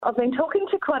I've been talking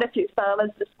to quite a few farmers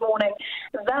this morning.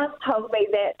 They've told me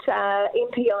that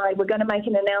MPI were going to make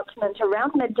an announcement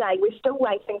around midday. We're still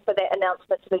waiting for that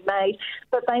announcement to be made.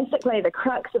 But basically, the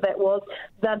crux of it was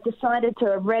they've decided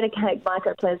to eradicate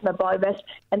Mycoplasma bovis,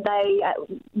 and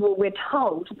we're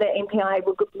told that MPI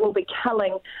will be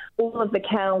culling all of the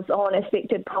cows on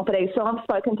affected property. So I've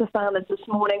spoken to farmers this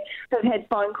morning who've had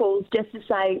phone calls just to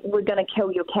say, we're going to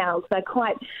kill your cows. They're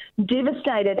quite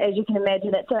devastated, as you can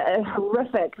imagine. It's a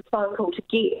horrific phone call to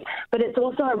get, but it's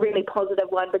also a really positive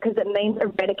one because it means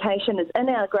eradication is in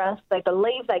our grasp. They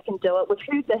believe they can do it. We've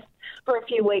heard this for a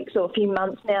few weeks or a few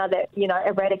months now that,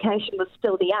 eradication was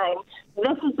still the aim.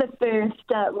 This is the first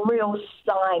real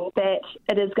sign that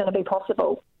it is going to be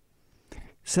possible.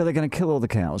 So they're going to kill all the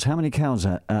cows. How many cows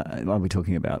are we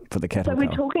talking about for the cattle? So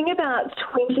we're talking about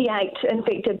 28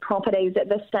 infected properties at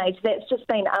this stage. That's just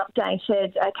been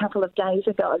updated a couple of days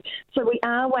ago. So we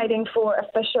are waiting for an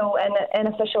official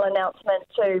announcement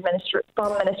from Ministry for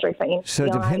NPI. So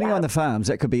depending on the farms,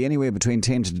 that could be anywhere between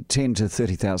 10 to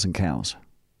 30,000 cows.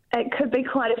 It could be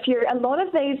quite a few. A lot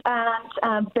of these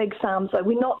aren't big farms, though.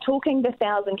 We're not talking the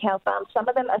 1,000-cow farms. Some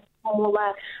of them are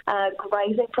smaller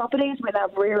grazing properties where they're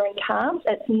rearing calves.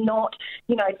 It's not,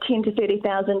 10 to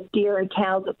 30,000 dairy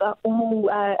cows. It's all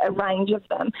a range of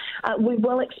them. We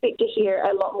will expect to hear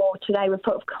a lot more today. We've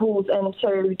put calls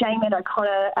into Damien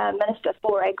O'Connor, Minister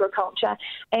for Agriculture,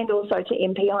 and also to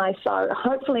MPI. So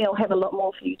hopefully I'll have a lot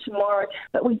more for you tomorrow.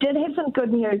 But we did have some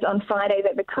good news on Friday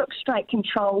that the Cook Strait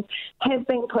controls have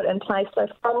been put in place. So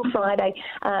from Friday,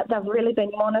 they've really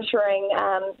been monitoring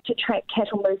to track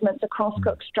cattle movements across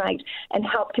Cook Strait and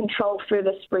help control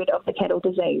further spread of the cattle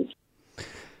disease.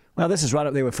 Well, this is right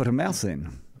up there with foot and mouth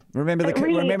then. Remember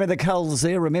the culls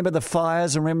there? Remember the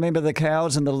fires and remember the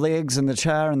cows and the legs and the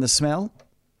char and the smell?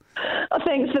 Oh,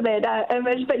 thanks for that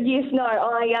image. But yes, no,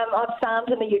 I've farmed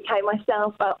in the UK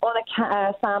myself on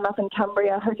a farm up in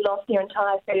Cumbria who'd lost their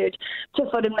entire herd to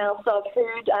foot and mouth. So I've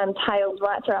heard tales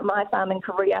right throughout my farm in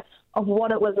Korea of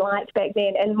what it was like back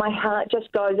then, and my heart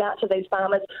just goes out to these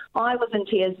farmers. I was in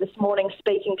tears this morning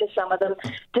speaking to some of them,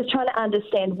 just trying to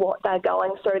understand what they're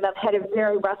going through. They've had a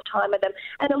very rough time with them,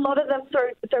 and a lot of them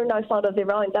through no fault of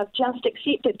their own. They've just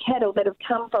accepted cattle that have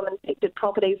come from infected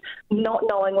properties, not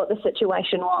knowing what the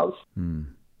situation was.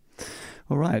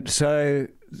 All right, so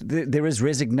there is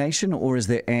resignation or is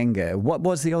there anger? What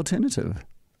was the alternative?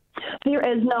 There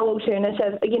is no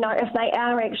alternative. If they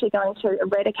are actually going to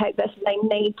eradicate this, they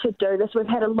need to do this. We've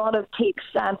had a lot of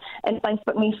texts and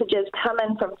Facebook messages come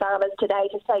in from farmers today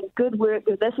to say, good work,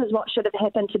 this is what should have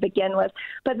happened to begin with.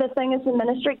 But the thing is, the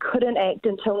ministry couldn't act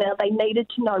until now. They needed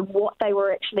to know what they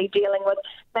were actually dealing with.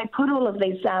 They put all of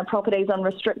these properties on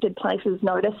restricted places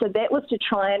notice, so that was to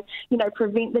try and,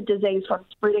 prevent the disease from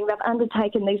spreading. They've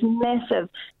undertaken these massive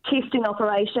testing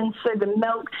operations through the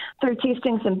milk, through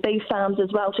testing some beef farms as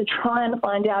well, to try and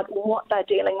find out what they're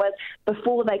dealing with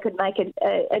before they could make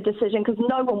a decision, because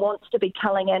no one wants to be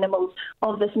culling animals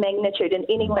of this magnitude in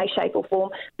any way, shape or form.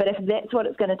 But if that's what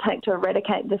it's going to take to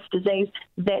eradicate this disease,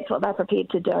 that's what they're prepared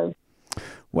to do.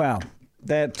 Wow.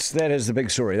 That is the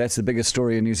big story. That's the biggest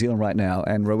story in New Zealand right now.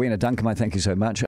 And Rowena Duncombe, I thank you so much.